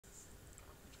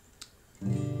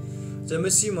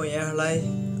जयमसी म यहाँलाई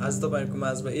आज तपाईहरुको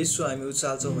माझमा यशु हामी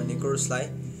उचाल्छौं भन्ने कोर्सलाई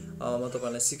म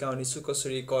तपाईहरुलाई सिकाउने छु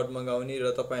कसरी कर्डमा गाउने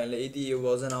र तपाईहरुले यदि यो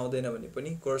भजन आउँदैन भने पनि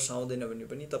कोर्स आउँदैन भने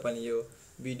पनि तपाईले यो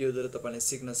भिडियोद्वारा तपाईले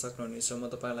सिक्न सक्नुहुनेछ।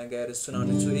 म तपाईहरुलाई गाएर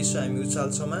सुनाउने छु। यशु हामी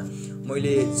उचाल्छौंमा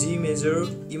मैले जी मेजर,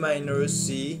 ई माइनर,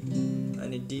 सी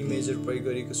अनि डी मेजर प्रयोग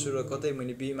गरेको छु र कतै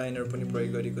मैले बी माइनर पनि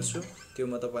प्रयोग गरेको छु। त्यो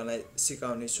म तपाईलाई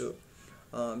सिकाउने छु।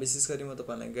 विशेष गरी म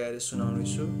तपाईलाई गाएर सुनाउने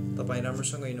छु। तपाई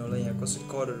राम्रोसँग हिँड्नु होला यहाँ कसरी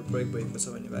कर्डहरु प्रयोग भएको छ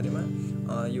भन्ने बारेमा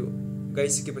यो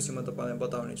गाइसकेपछि म तपाईलाई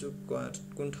बताउने छु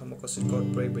कुन ठाउँमा कसरी कर्ड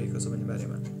प्रयोग भएको छ भन्ने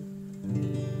बारेमा।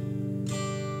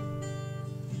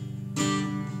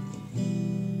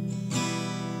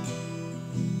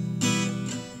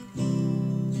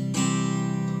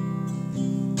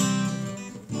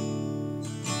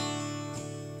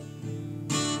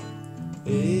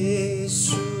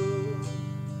 यशु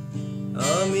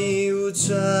हामी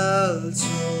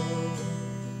उचाल्छौं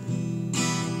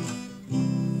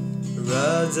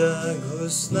राजा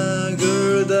घोषणा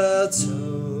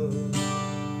गर्दछौं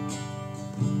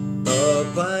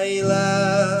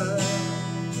तपाईलाई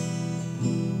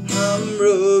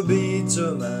हाम्रो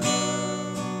बीचमा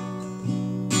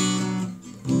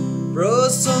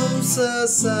प्रशंसा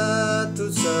साथ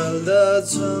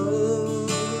उचाल्दछौं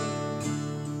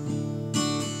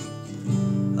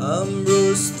हाम्रो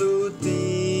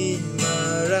स्तुतिमा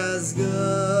राज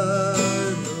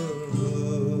गर्नुहोस्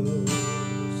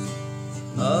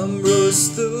हाम्रो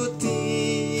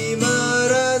स्तुतिमा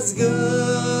राज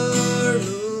गर्नुहोस्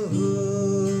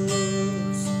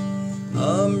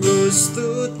हाम्रो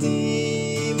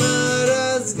स्तुतिमा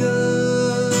राज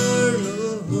गर्नुहोस्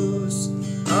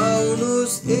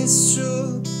आउनुहोस् यशु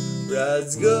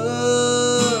राज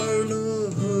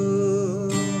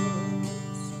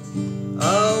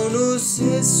आउनुहोस्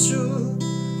यशु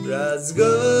राज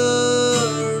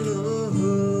गर्नुहोस्।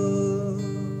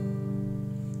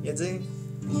 यहाँ चाहिँ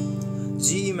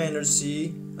जी माइनर सी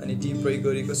अनि डी प्रयोग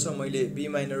गरेको छ। मैले बी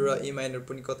माइनर र ई माइनर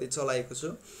पनि कतै चलाएको छु।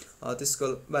 त्यसको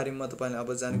बारेमा तपाईलाई अब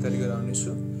जानकारी गराउने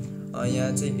छु।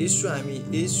 यहाँ चाहिँ यशु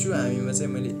हामीमा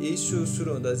चाहिँ मैले यशु सुरु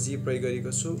हुँदा जी प्रयोग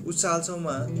गरेको छु।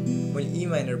 उचाल्छौंमा मैले ई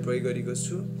माइनर प्रयोग गरेको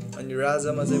छु अनि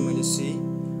राजामा चाहिँ मैले सी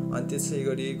अनि त्यसै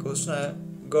गरी घोषणा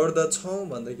गर्दछौं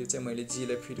भन्दाखेरि चाहिँ मैले जी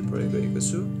लाई फेरि प्रयोग गरेको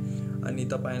छु। अनि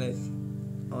तपाईलाई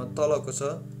तलको छ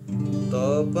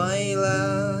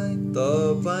तपाईलाई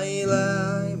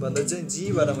भन्दा चाहिँ जी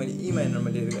बाट मैले ई माइनरमा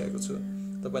लिएर गएको छु।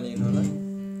 तपाईले हेर्नु होला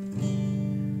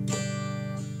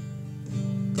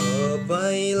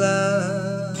तपाईलाई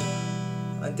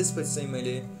अनि त्यसपछि चाहिँ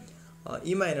मैले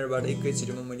ई माइनरबाट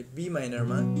एकैचोटीमा मैले बी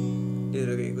माइनरमा लिएर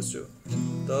गएको छु।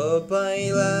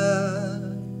 तपाईलाई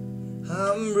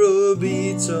हाम्रो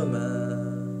बीचमा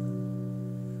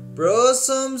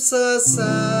प्रशंसा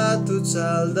साथ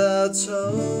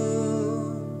उचाल्दछौं।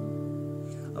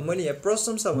 मैले यहाँ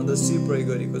प्रशंसा भन्दा सी प्रयोग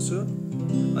गरेको छु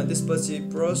अनि त्यसपछि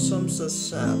प्रशंसा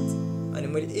साथ अनि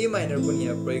मैले ए माइनर पनि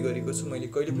यहाँ प्रयोग गरेको छु। मैले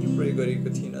कहिले पनि प्रयोग गरेको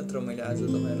थिइनँ तर मैले आज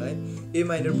तपाईलाई ए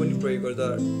माइनर पनि प्रयोग गर्दा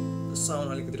साउन्ड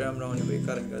अलिकति राम्रो आउने भएको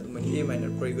कारणले गर्दा मैले ए माइनर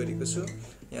प्रयोग गरेको छु।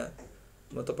 यहाँ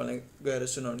म तपाईलाई गाएर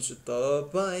सुनाउने छु।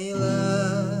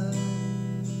 तपाईलाई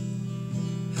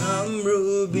हाम्रो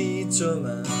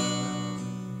बीचमा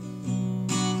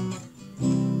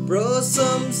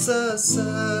प्रशंसा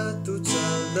साथ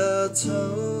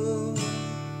उचाल्दछौं।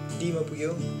 डीमा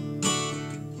पुग्यो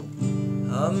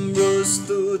हाम्रो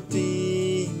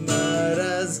स्तुतिमा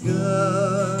राज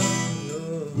गर्नुहोस्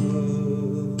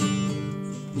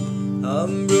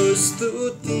हाम्रो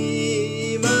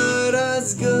स्तुतिमा राज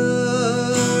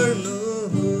गर्नुहोस्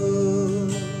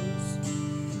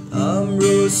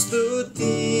हाम्रो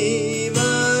स्तुतिमा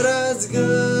राज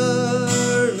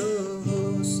गर्नुहोस्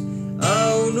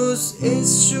आउनुहोस्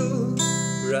यशु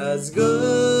राज गर्नुहोस्।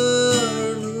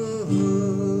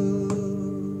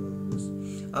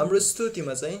 हाम्रो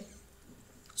स्तुतिमा चाहिँ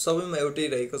सबैमा एउटै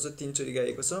रहेको छ, तीनचोटी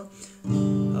गाएको छ।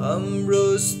 हाम्रो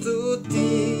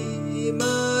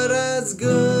स्तुतिमा राज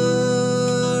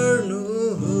गर्नुहोस्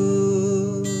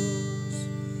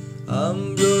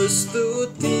हाम्रो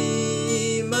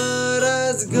स्तुतिमा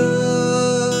राज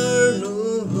गर्नुहोस्।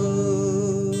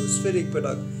 फेरि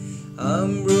एकपटक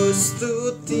हाम्रो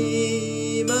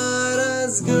स्तुतिमा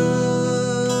राज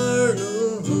गर्नुहोस्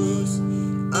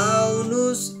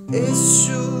आउनुहोस्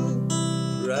यशु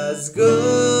राज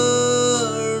गर्नुहोस्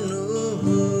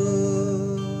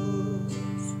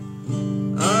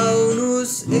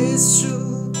आउनुहोस् यशु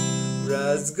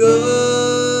राज गर्नुहोस्।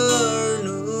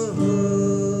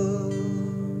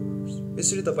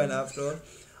 यसरी तपाईले आफ्नो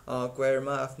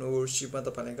क्वायरमा आफ्नो वर्शिपमा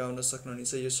तपाईले गाउन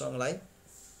सक्नुहुनेछ यो सङलाई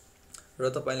र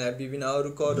तपाईलाई विभिन्न अरु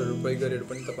कर्डहरु प्रयोग गरेर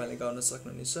पनि तपाईले गाउन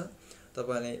सक्नुहुनेछ।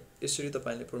 यसरी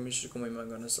तपाईले परमेश्वरको महिमा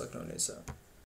गर्न सक्नुहुनेछ।